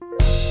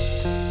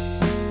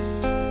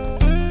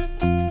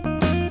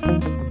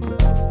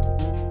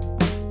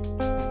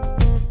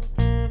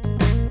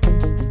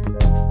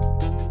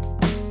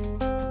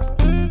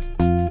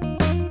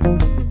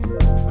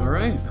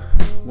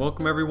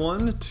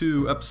everyone,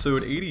 to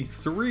episode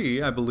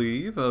 83, I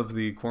believe, of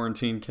the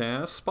Quarantine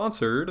Cast,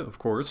 sponsored, of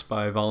course,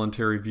 by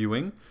Voluntary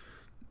Viewing.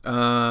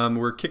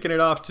 We're kicking it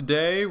off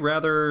today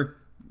rather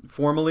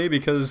formally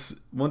because,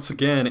 once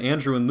again,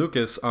 Andrew and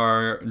Lucas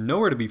are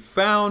nowhere to be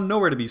found,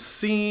 nowhere to be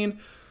seen.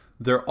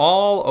 They're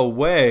all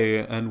away,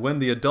 and when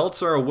the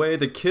adults are away,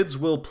 the kids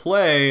will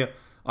play.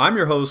 I'm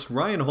your host,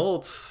 Ryan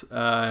Holtz,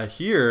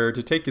 here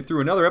to take you through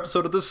another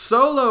episode of the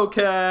Solo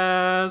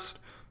Cast.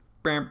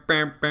 Y'all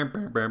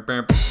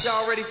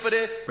ready for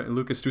this?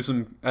 Lucas, do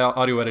some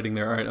audio editing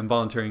there. All right, I'm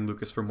volunteering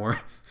Lucas for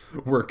more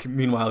work.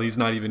 Meanwhile, he's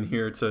not even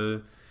here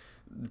to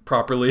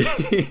properly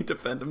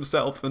defend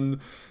himself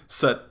and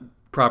set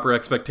proper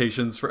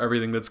expectations for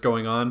everything that's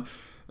going on.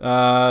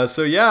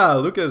 So yeah,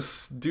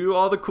 Lucas, do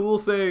all the cool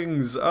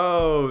things.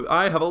 Oh,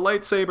 I have a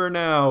lightsaber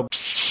now.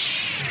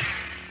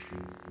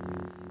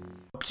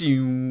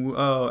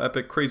 Oh,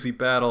 epic crazy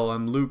battle.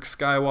 I'm Luke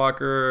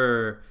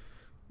Skywalker.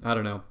 I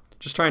don't know.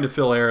 Just trying to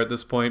fill air at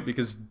this point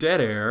because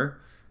dead air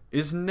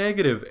is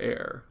negative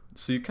air.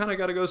 So you kind of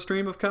got to go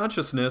stream of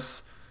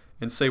consciousness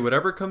and say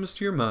whatever comes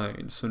to your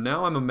mind. So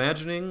now I'm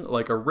imagining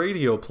like a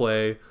radio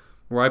play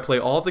where I play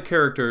all the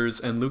characters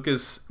and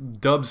Lucas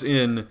dubs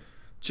in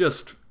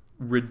just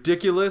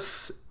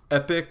ridiculous,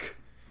 epic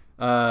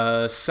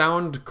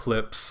sound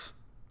clips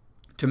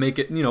to make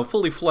it,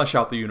 fully flesh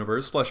out the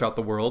universe, flesh out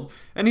the world.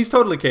 And he's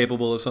totally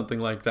capable of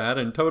something like that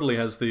and totally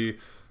has the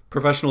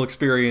professional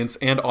experience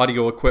and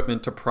audio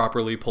equipment to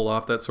properly pull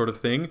off that sort of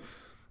thing.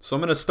 So I'm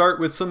going to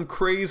start with some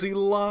crazy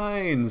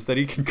lines that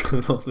he can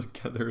put all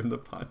together in the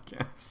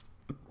podcast.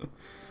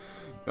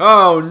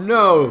 Oh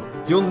no,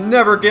 you'll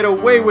never get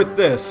away with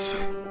this.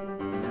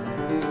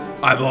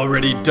 I've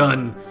already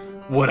done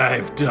what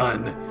I've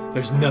done.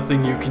 There's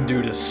nothing you can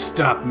do to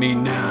stop me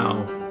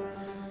now.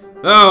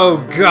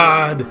 Oh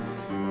God,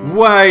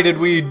 why did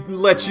we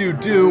let you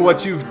do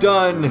what you've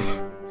done?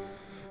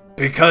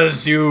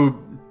 Because you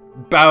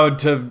bowed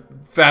to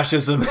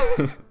fascism.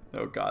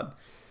 Oh God,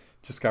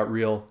 just got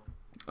real.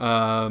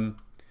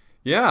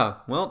 Yeah,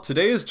 well,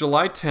 today is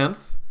July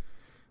 10th,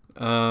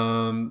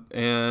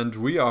 and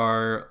we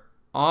are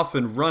off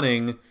and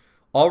running,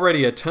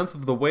 already a tenth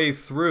of the way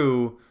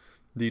through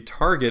the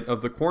target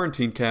of the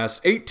Quarantine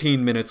Cast.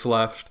 18 minutes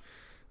left.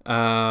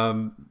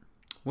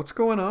 What's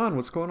going on?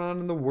 What's going on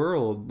in the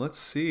world? Let's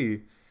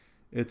see.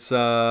 It's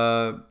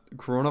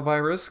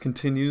coronavirus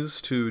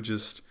continues to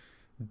just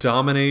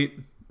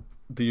dominate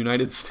the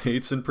United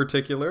States in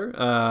particular.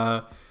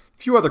 A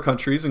few other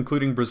countries,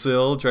 including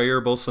Brazil.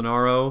 Jair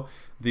Bolsonaro,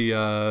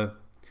 the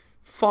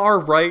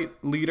far-right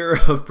leader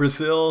of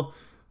Brazil,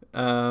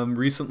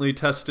 recently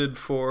tested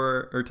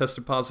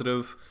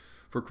positive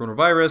for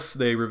coronavirus.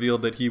 They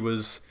revealed that he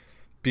was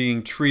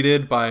being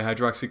treated by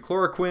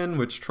hydroxychloroquine,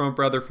 which Trump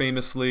rather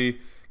famously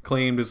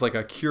claimed is like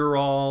a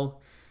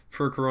cure-all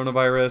for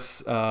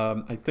coronavirus.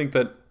 I think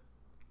that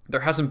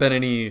there hasn't been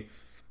any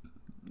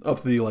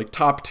of the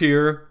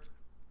top-tier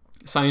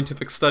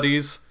scientific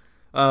studies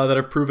that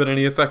have proven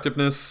any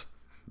effectiveness.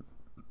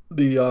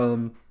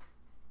 The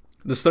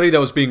study that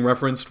was being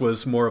referenced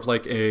was more of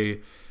like a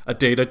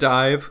data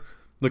dive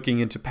looking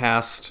into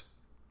past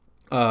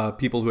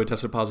people who had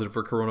tested positive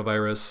for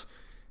coronavirus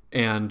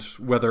and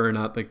whether or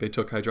not they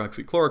took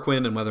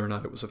hydroxychloroquine and whether or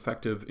not it was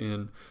effective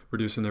in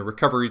reducing their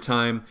recovery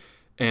time.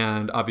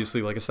 And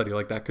obviously, a study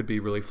like that could be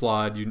really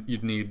flawed.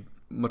 You'd need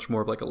much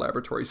more of a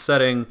laboratory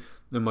setting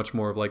and much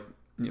more of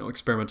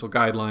experimental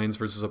guidelines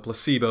versus a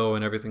placebo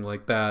and everything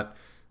like that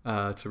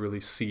to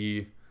really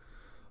see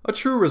a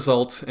true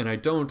result. And I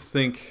don't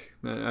think,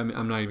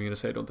 I'm not even going to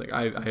say I don't think,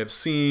 I have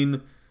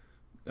seen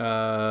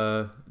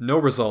no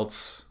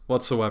results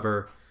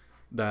whatsoever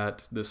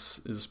that this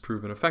is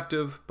proven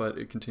effective, but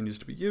it continues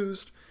to be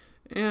used.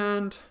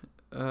 And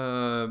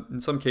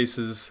in some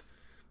cases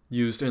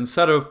used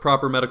instead of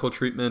proper medical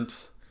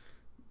treatment.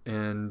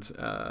 And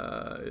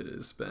it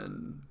has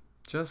been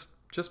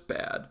just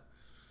bad.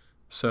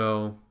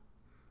 So,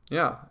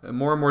 yeah,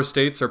 more and more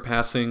states are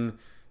passing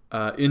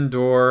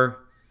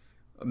indoor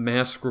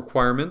mask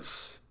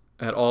requirements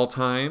at all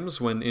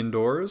times when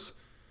indoors,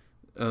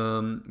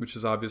 which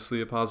is obviously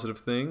a positive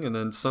thing. And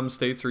then some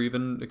states are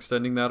even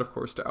extending that, of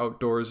course, to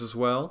outdoors as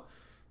well.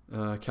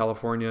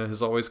 California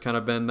has always kind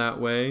of been that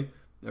way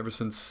ever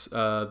since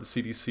the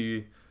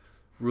CDC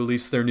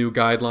released their new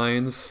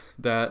guidelines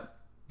that,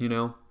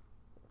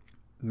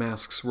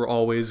 masks were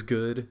always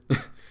good.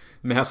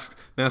 Masks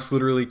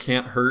literally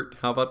can't hurt.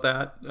 How about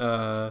that?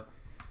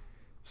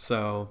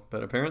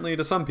 But apparently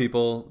to some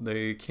people,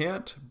 they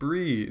can't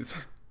breathe.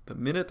 The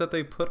minute that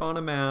they put on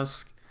a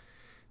mask,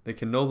 they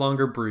can no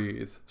longer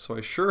breathe. So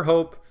I sure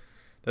hope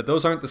that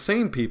those aren't the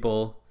same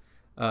people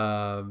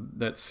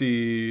that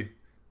see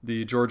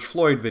the George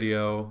Floyd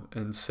video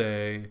and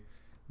say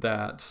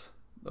that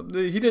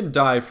he didn't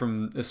die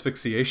from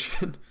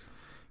asphyxiation.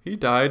 He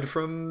died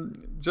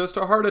from just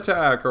a heart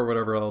attack or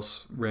whatever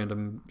else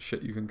random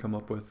shit you can come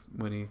up with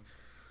when he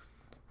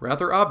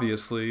rather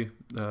obviously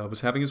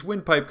was having his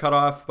windpipe cut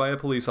off by a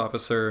police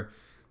officer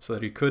so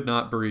that he could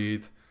not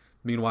breathe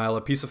Meanwhile,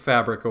 a piece of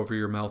fabric over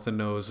your mouth and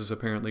nose is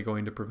apparently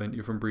going to prevent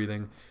you from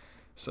breathing.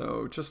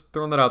 So just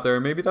throwing that out there.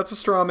 Maybe that's a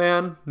straw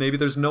man. Maybe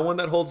there's no one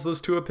that holds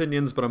those two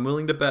opinions, but I'm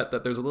willing to bet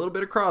that there's a little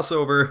bit of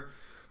crossover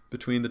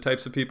between the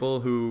types of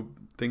people who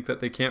think that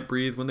they can't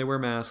breathe when they wear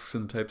masks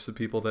and the types of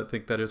people that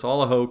think that it's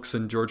all a hoax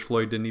and George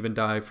Floyd didn't even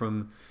die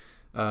from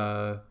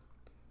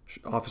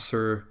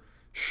Officer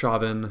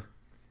Chauvin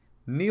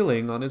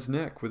kneeling on his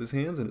neck with his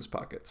hands in his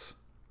pockets.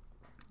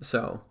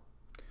 So,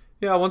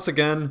 yeah, once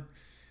again,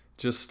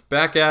 just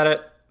back at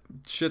it.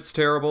 Shit's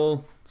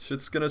terrible.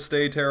 Shit's gonna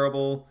stay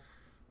terrible.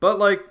 But,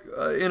 like,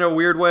 in a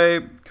weird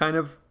way, kind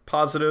of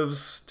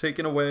positives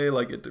taken away.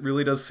 Like, it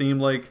really does seem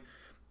like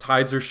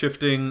tides are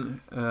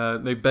shifting.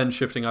 They've been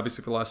shifting,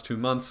 obviously, for the last 2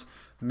 months.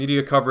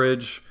 Media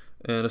coverage,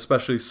 and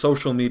especially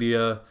social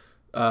media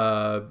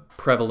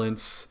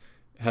prevalence,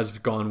 has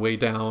gone way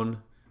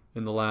down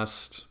in the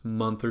last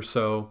month or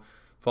so,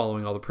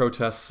 following all the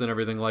protests and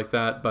everything like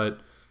that. But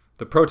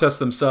the protests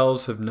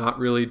themselves have not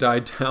really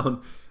died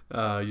down.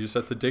 You just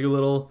have to dig a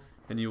little,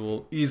 and you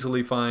will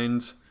easily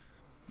find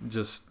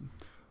just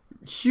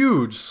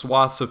huge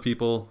swaths of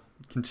people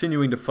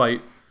continuing to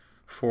fight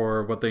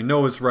for what they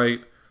know is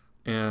right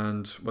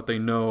and what they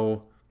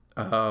know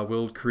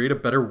will create a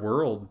better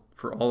world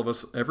for all of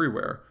us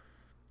everywhere.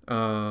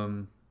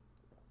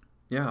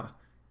 Yeah.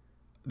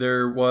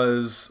 There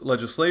was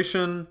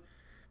legislation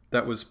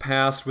that was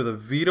passed with a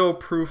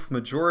veto-proof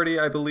majority,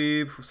 I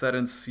believe. Was that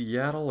in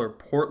Seattle or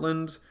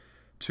Portland?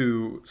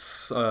 To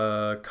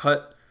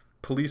cut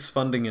police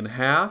funding in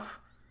half.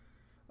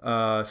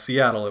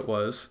 Seattle it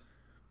was.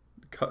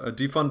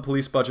 Defund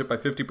police budget by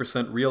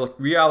 50%,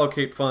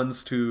 reallocate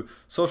funds to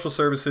social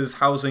services,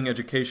 housing,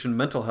 education,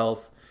 mental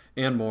health,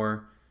 and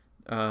more,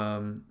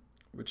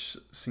 which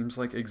seems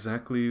like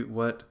exactly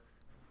what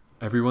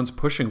everyone's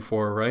pushing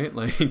for, right?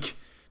 Like,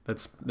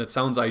 that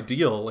sounds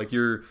ideal. Like,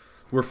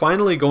 we're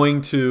finally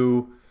going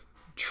to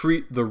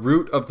treat the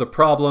root of the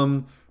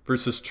problem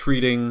versus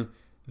treating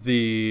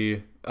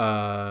we're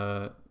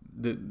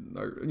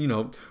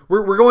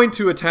going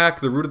to attack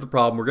the root of the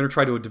problem. We're going to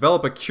try to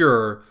develop a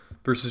cure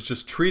versus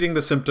just treating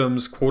the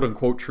symptoms, quote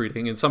unquote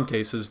treating, in some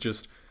cases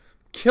just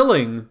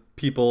killing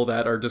people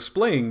that are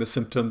displaying the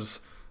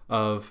symptoms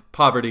of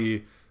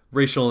poverty,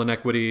 racial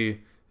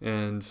inequity,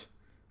 and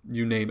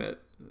you name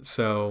it.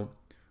 So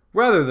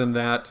rather than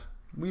that,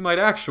 we might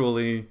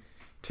actually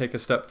take a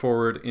step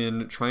forward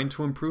in trying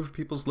to improve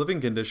people's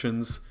living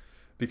conditions,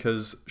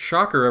 because,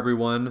 shocker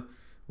everyone,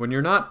 when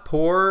you're not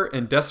poor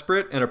and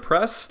desperate and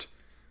oppressed,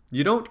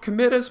 you don't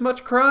commit as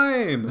much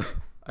crime.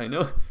 I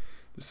know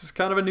this is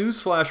kind of a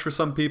newsflash for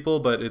some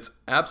people, but it's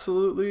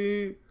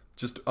absolutely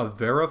just a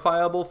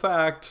verifiable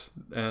fact.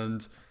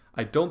 And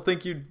I don't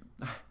think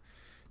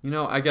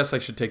I guess I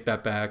should take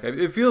that back.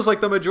 It feels like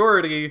the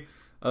majority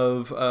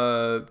of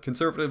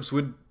conservatives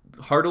would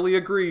heartily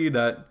agree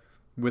that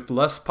with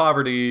less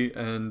poverty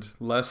and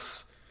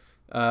less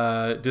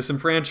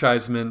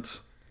disenfranchisement,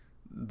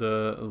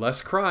 the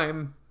less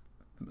crime.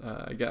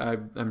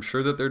 I'm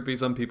sure that there'd be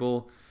some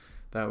people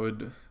that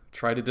would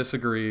try to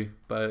disagree,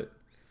 but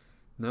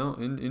no,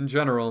 in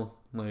general,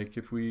 like,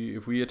 if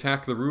we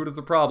attack the root of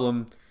the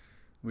problem,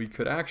 we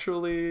could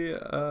actually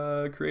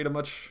create a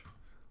much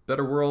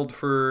better world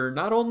for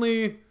not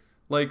only,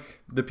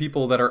 like, the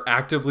people that are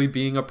actively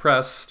being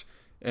oppressed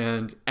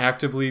and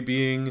actively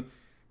being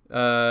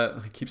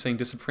I keep saying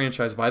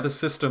disenfranchised by the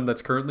system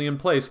that's currently in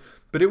place,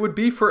 but it would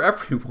be for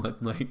everyone.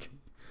 Like,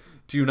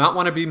 do you not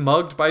want to be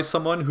mugged by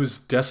someone who's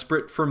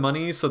desperate for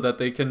money so that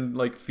they can,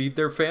 like, feed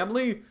their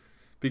family?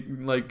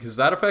 Because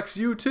that affects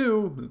you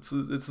too.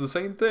 It's the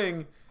same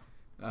thing.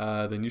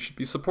 Then you should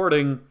be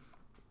supporting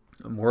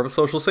more of a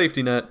social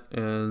safety net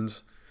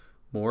and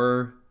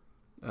more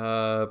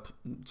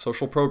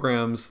social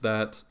programs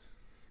that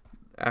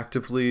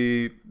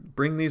actively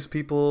bring these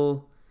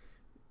people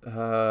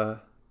to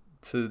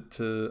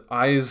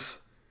eyes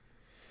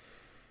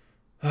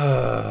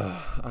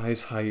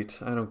height.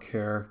 I don't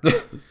care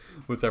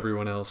with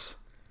everyone else.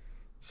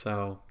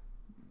 So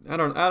I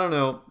don't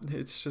know.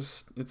 It's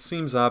just, it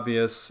seems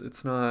obvious.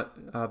 It's not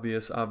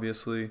obvious,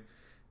 obviously.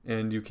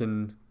 And you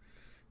can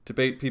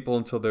debate people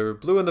until they're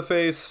blue in the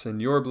face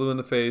and you're blue in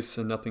the face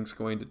and nothing's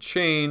going to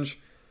change.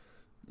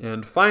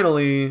 And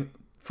finally,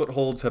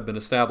 footholds have been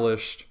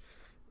established.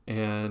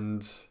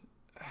 And,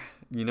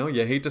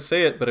 you hate to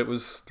say it, but it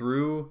was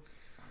through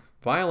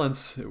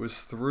violence. It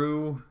was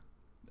through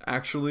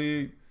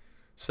actually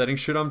setting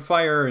shit on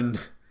fire and,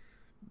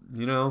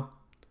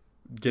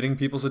 getting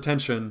people's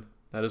attention.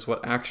 That is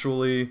what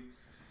actually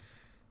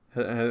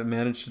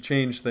managed to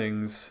change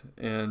things.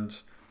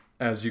 And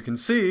as you can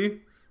see,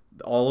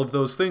 all of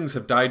those things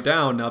have died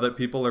down now that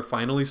people are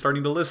finally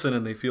starting to listen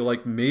and they feel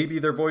like maybe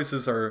their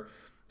voices are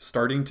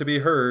starting to be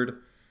heard.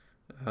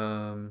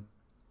 And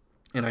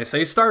I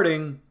say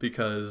starting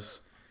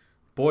because,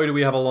 boy, do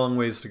we have a long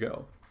ways to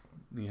go.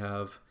 We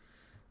have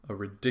a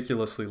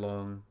ridiculously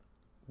long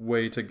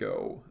way to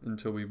go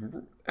until we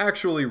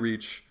actually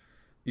reach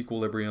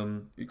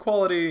equilibrium,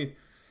 equality,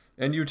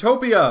 and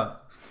utopia,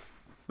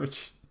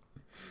 which,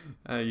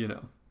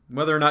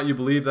 Whether or not you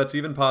believe that's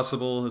even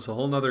possible is a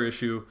whole nother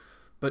issue.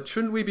 But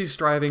shouldn't we be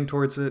striving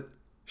towards it?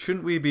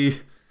 Shouldn't we be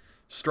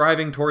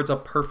striving towards a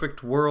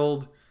perfect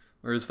world?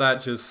 Or is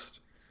that just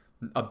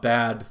a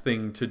bad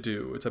thing to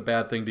do? It's a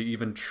bad thing to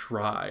even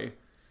try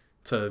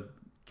to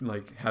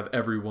like have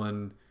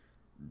everyone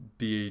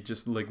be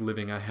just like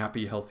living a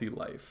happy, healthy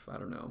life. I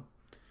don't know.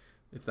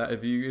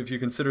 If you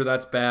consider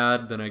that's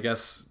bad, then I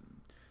guess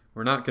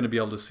we're not going to be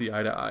able to see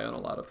eye to eye on a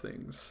lot of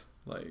things.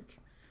 Like,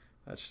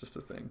 that's just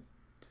a thing.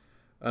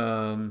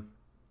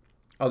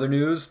 Other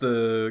news: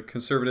 the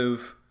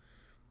conservative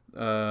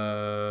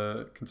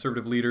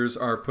leaders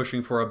are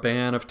pushing for a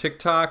ban of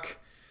TikTok.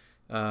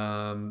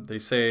 They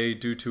say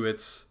due to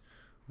its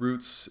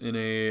roots in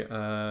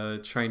a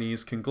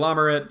Chinese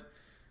conglomerate.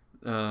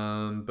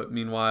 But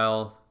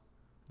meanwhile,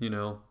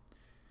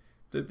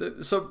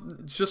 so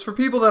just for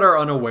people that are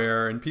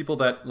unaware and people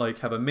that like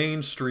have a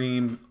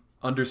mainstream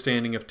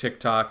understanding of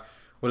TikTok,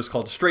 what is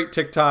called straight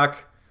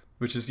TikTok,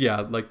 which is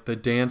like the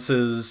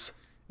dances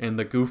and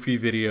the goofy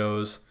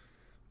videos.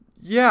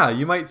 Yeah,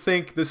 you might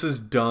think this is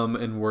dumb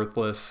and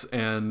worthless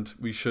and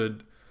we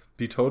should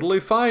be totally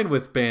fine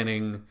with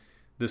banning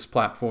this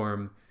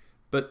platform.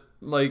 But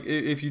like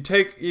if you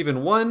take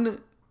even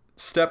one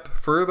step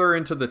further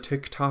into the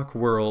TikTok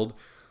world,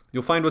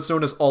 you'll find what's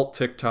known as alt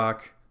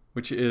TikTok,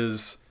 which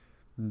is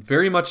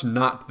very much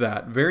not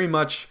that. Very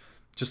much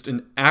just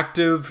an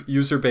active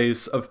user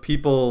base of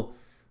people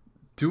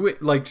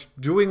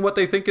doing what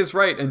they think is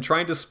right and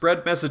trying to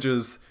spread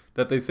messages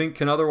that they think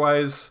can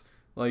otherwise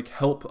like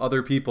help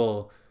other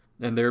people.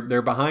 And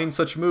they're behind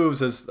such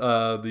moves as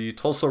the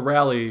Tulsa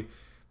rally,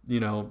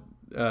 being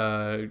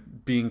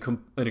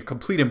a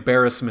complete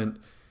embarrassment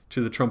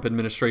to the Trump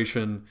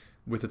administration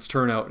with its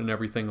turnout and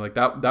everything like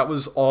that. That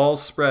was all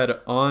spread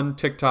on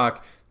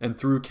TikTok and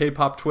through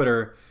K-pop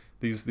Twitter.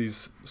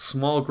 These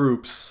small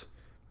groups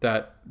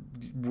that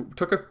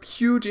took a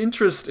huge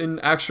interest in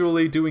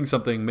actually doing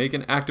something, make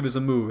an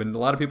activism move, and a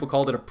lot of people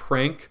called it a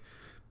prank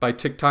by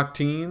TikTok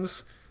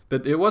teens,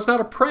 but it was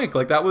not a prank.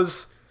 Like, that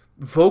was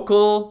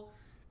vocal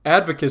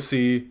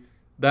advocacy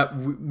that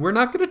we're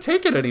not going to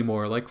take it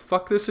anymore. Like,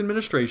 fuck this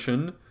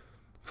administration,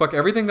 fuck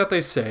everything that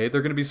they say.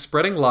 They're going to be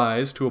spreading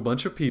lies to a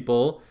bunch of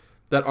people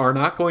that are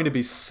not going to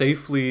be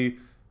safely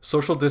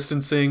social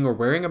distancing or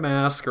wearing a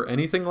mask or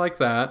anything like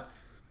that.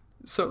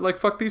 So, like,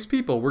 fuck these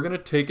people. We're going to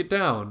take it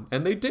down.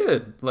 And they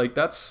did. Like,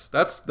 that's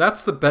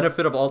the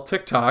benefit of alt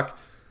TikTok.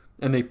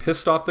 And they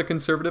pissed off the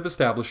conservative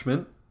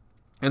establishment.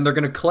 And they're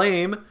going to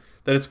claim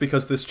that it's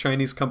because this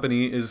Chinese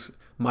company is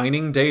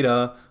mining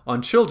data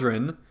on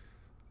children.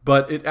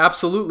 But it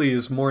absolutely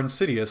is more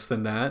insidious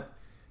than that.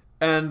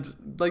 And,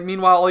 like,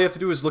 meanwhile, all you have to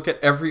do is look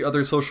at every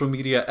other social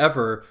media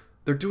ever.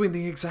 They're doing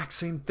the exact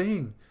same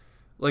thing.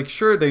 Like,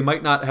 sure, they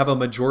might not have a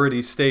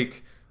majority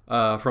stake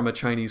from a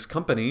Chinese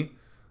company.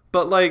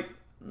 But, like,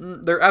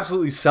 they're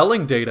absolutely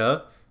selling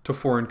data to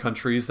foreign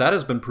countries. That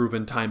has been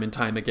proven time and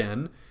time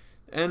again.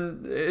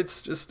 And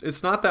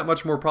it's not that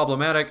much more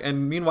problematic.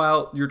 And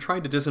meanwhile, you're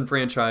trying to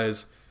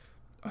disenfranchise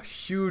a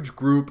huge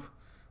group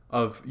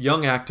of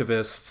young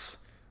activists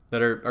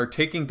that are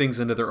taking things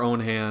into their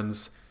own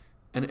hands.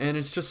 And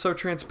it's just so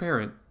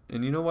transparent.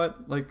 And you know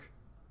what? Like,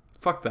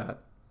 fuck that.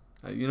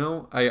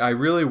 I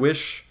really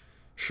wish,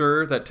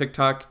 sure, that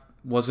TikTok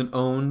wasn't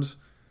owned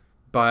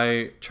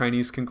by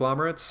Chinese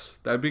conglomerates.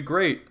 That'd be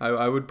great.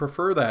 I would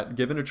prefer that,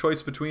 given a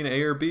choice between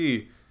A or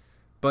B.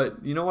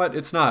 But you know what?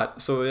 It's not.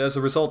 So as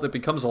a result, it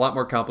becomes a lot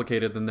more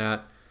complicated than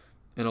that.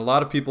 And a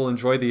lot of people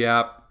enjoy the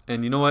app.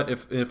 And you know what?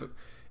 If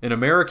an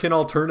American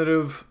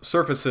alternative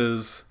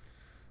surfaces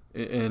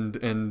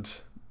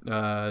and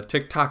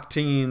TikTok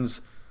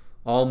teens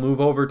all move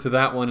over to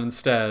that one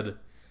instead,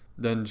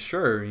 then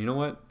sure, you know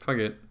what? Fuck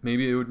it.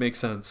 Maybe it would make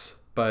sense.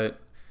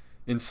 But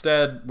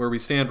instead, where we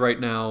stand right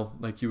now,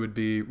 like, you would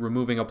be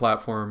removing a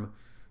platform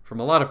from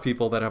a lot of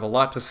people that have a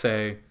lot to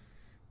say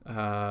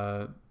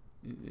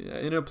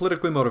in a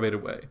politically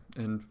motivated way.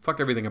 And fuck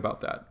everything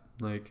about that.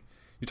 Like,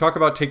 you talk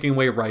about taking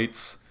away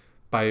rights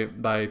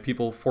by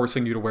people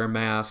forcing you to wear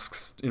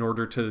masks in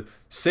order to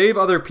save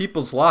other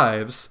people's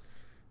lives.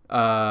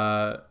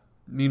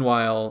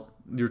 Meanwhile,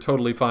 you're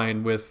totally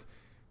fine with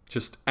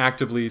just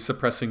actively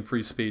suppressing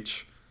free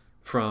speech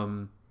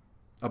from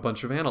a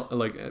bunch of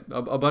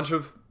a bunch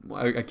of,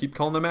 I keep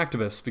calling them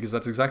activists because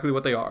that's exactly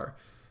what they are.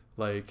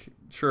 Like,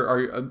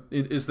 sure,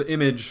 is the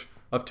image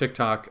of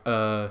TikTok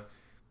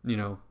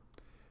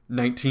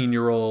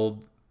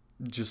 19-year-old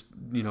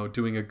just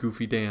doing a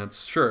goofy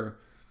dance? Sure,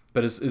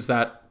 but is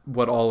that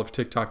what all of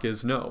TikTok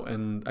is? No.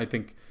 And I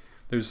think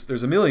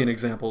there's a million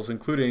examples,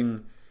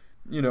 including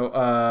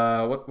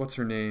what's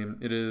her name?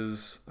 It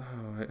is,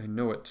 I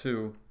know it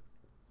too.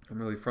 I'm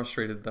really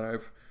frustrated that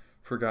I've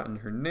forgotten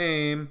her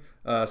name.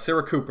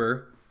 Sarah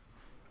Cooper,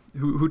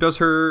 who does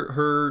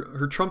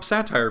her Trump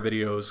satire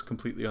videos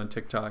completely on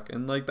TikTok.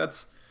 And like,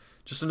 that's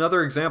just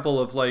another example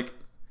of, like,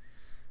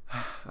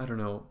 I don't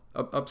know,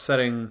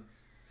 upsetting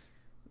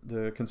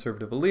the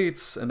conservative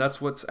elites. And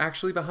that's what's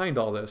actually behind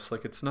all this.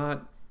 Like, it's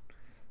not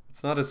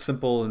as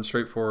simple and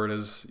straightforward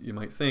as you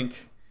might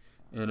think.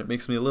 And it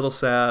makes me a little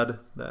sad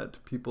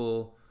that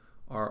people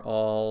are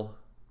all,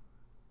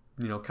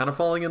 kind of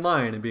falling in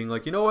line and being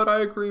like, you know what, I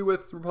agree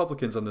with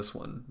Republicans on this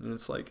one. And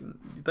it's like,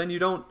 then you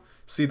don't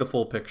see the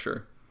full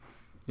picture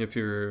if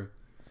you're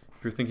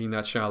thinking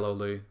that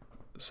shallowly.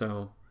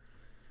 So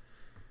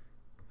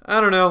I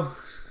don't know.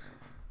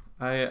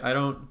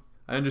 I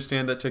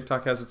understand that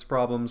TikTok has its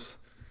problems,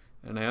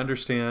 and I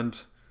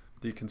understand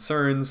the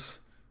concerns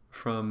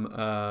from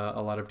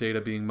a lot of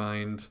data being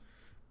mined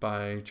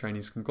by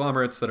Chinese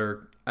conglomerates that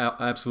are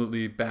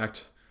absolutely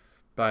backed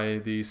by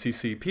the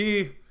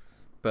CCP.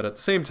 But at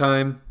the same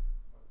time,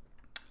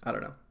 I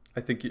don't know.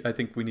 I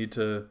think we need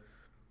to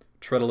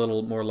tread a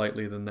little more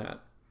lightly than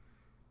that.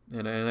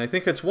 And I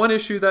think it's one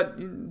issue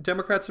that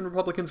Democrats and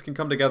Republicans can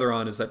come together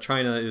on, is that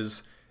China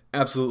is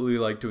absolutely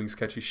like doing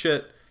sketchy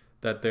shit,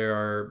 that they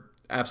are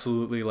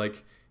absolutely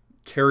like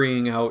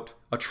carrying out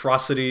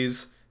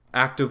atrocities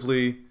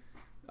actively,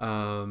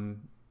 and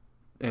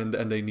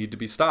they need to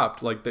be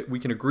stopped. Like, that we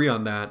can agree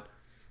on that,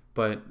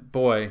 but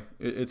boy,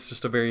 it's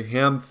just a very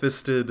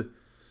ham-fisted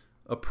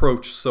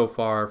approach so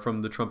far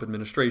from the Trump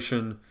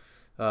administration,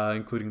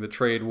 including the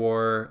trade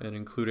war and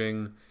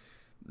including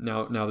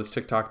now this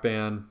TikTok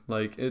ban.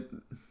 Like, it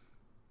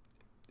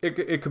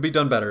could be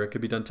done better. It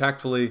could be done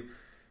tactfully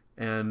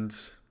and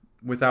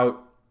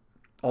without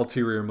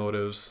ulterior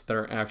motives that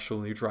are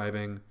actually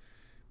driving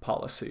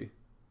policy.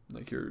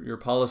 Like, your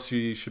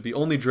policy should be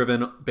only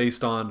driven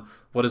based on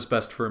what is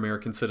best for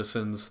American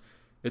citizens.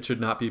 It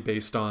should not be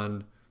based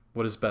on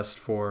what is best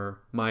for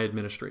my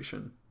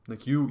administration.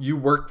 Like, you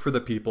work for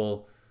the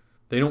people.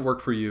 They don't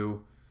work for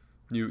you.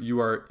 You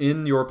are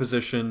in your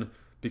position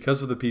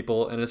because of the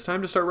people, and it's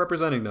time to start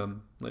representing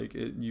them. Like,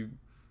 you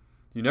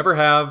never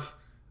have,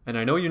 and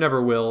I know you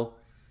never will,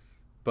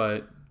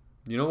 but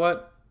you know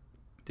what?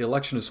 The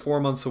election is 4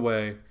 months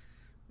away,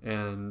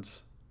 and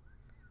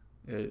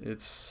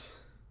it's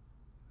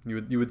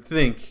you would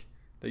think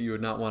that you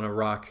would not want to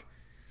rock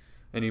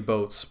any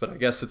boats, but I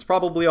guess it's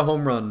probably a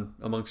home run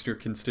amongst your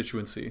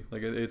constituency.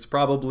 Like, it's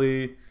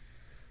probably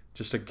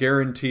just a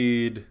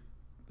guaranteed,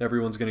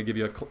 everyone's going to give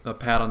you a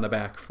pat on the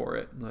back for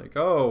it. Like,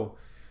 oh,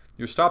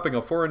 you're stopping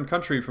a foreign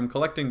country from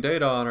collecting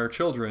data on our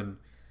children.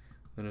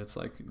 And it's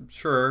like,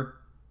 sure,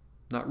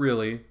 not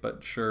really,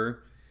 but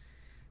sure.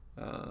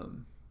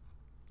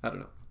 I don't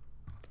know.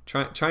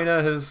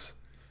 China has,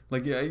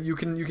 like, yeah, you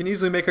can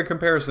easily make a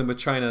comparison with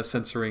China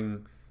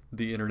censoring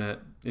the internet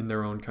in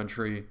their own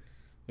country.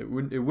 It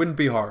wouldn't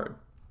be hard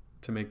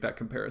to make that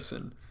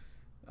comparison.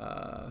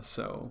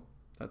 So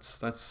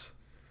that's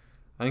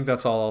I think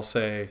that's all I'll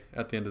say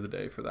at the end of the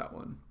day for that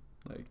one.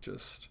 Like,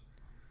 just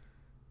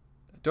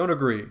don't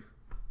agree.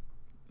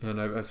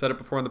 And I've said it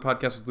before on the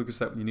podcast with Lucas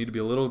that you need to be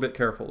a little bit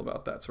careful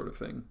about that sort of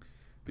thing,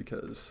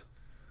 because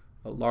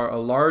a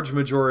large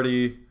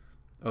majority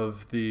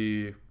of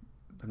the,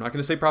 I'm not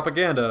going to say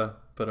propaganda,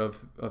 but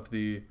of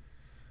the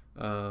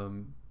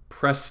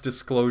press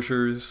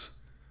disclosures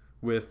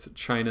with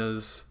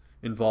China's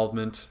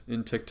involvement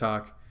in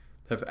TikTok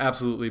have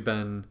absolutely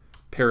been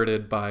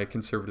parroted by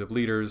conservative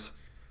leaders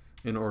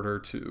in order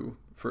to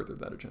further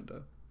that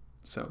agenda.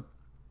 So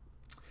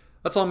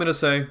that's all I'm going to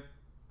say.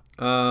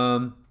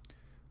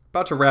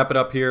 About to wrap it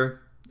up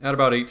here at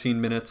about 18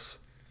 minutes.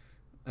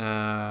 It's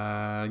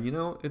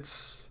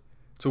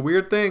a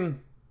weird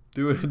thing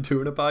doing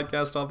a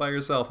podcast all by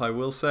yourself. I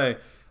will say,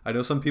 I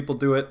know some people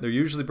do it. They're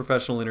usually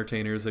professional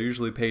entertainers. They're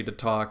usually paid to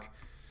talk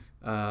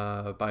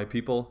by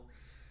people.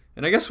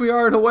 And I guess we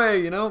are in a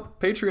way,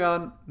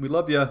 Patreon, we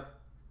love you.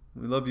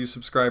 We love you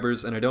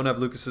subscribers. And I don't have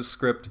Lucas's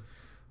script,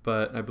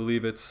 but I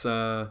believe it's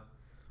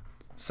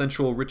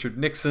Sensual Richard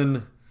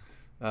Nixon,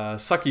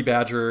 Sucky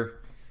Badger,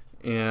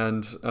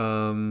 and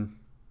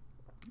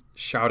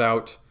shout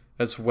out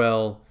as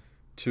well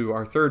to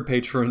our third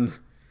patron,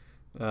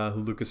 who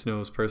Lucas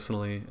knows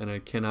personally, and I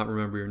cannot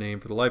remember your name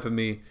for the life of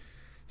me.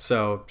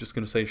 So just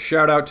going to say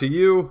shout out to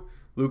you.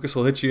 Lucas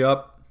will hit you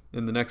up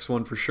in the next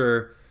one for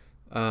sure.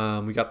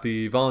 We got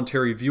the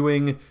voluntary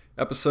viewing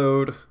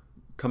episode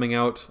coming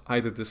out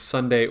either this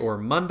Sunday or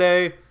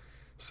Monday.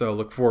 So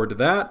look forward to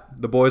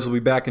that. The boys will be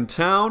back in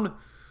town.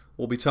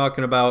 We'll be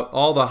talking about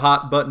all the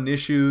hot button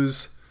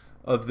issues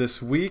of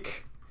this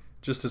week,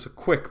 just as a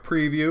quick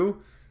preview,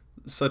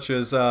 such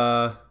as,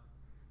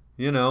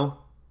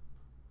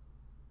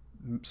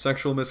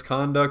 sexual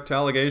misconduct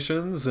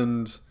allegations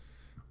and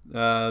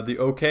the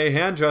OK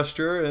hand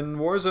gesture in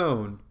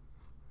Warzone.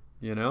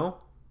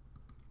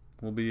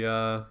 We'll be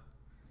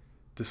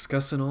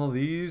discussing all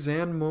these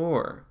and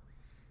more.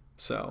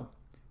 So,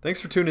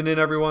 thanks for tuning in,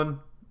 everyone.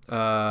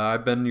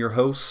 I've been your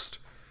host,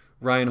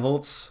 Ryan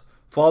Holtz.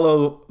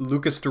 Follow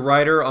Lucas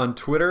DeRuyter on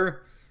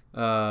Twitter.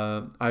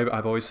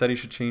 I've always said he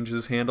should change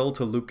his handle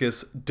to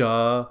Lucas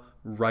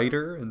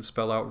Writer and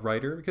spell out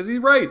writer, because he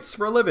writes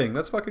for a living.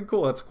 That's fucking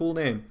cool. That's a cool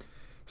name.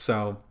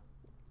 So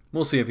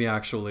we'll see if he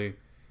actually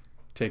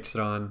takes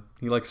it on.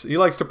 He likes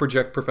to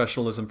project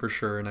professionalism for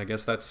sure, and I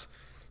guess that's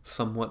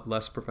somewhat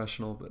less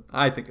professional, but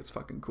I think it's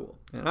fucking cool,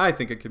 and I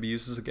think it could be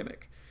used as a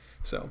gimmick.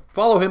 So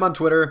follow him on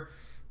Twitter.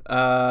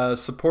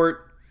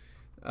 Support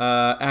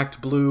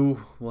Act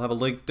Blue. We'll have a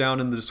link down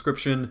in the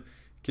description.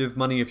 Give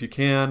money if you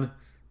can.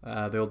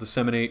 They'll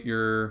disseminate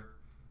your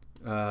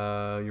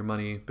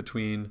money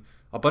between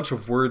a bunch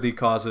of worthy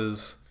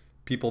causes,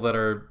 people that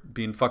are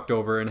being fucked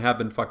over and have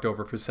been fucked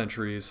over for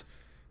centuries.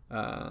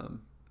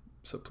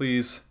 So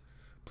please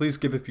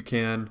give if you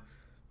can.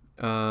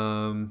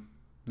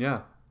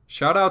 Yeah.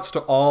 Shout outs to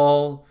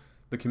all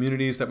the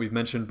communities that we've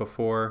mentioned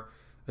before.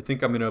 I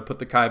think I'm going to put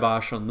the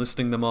kibosh on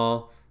listing them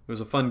all. It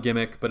was a fun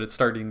gimmick, but it's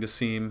starting to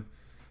seem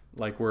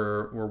like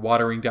we're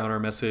watering down our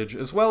message,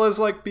 as well as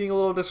like being a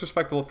little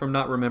disrespectful from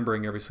not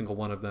remembering every single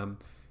one of them.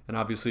 And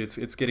obviously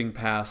it's getting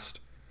past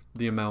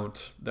the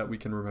amount that we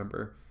can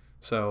remember.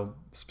 So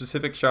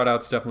specific shout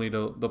outs definitely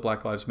to the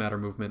Black Lives Matter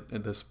movement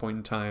at this point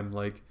in time.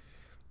 Like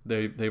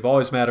they've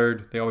always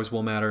mattered, they always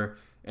will matter.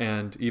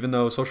 And even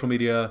though social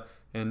media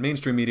and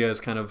mainstream media has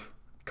kind of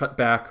cut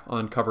back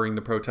on covering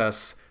the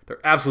protests, they're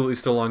absolutely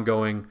still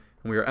ongoing,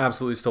 and we are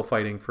absolutely still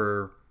fighting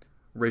for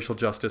racial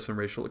justice and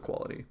racial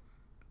equality.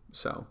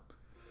 So,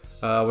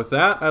 with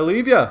that, I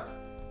leave ya.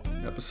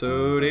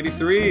 Episode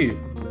 83.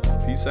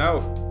 Peace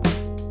out.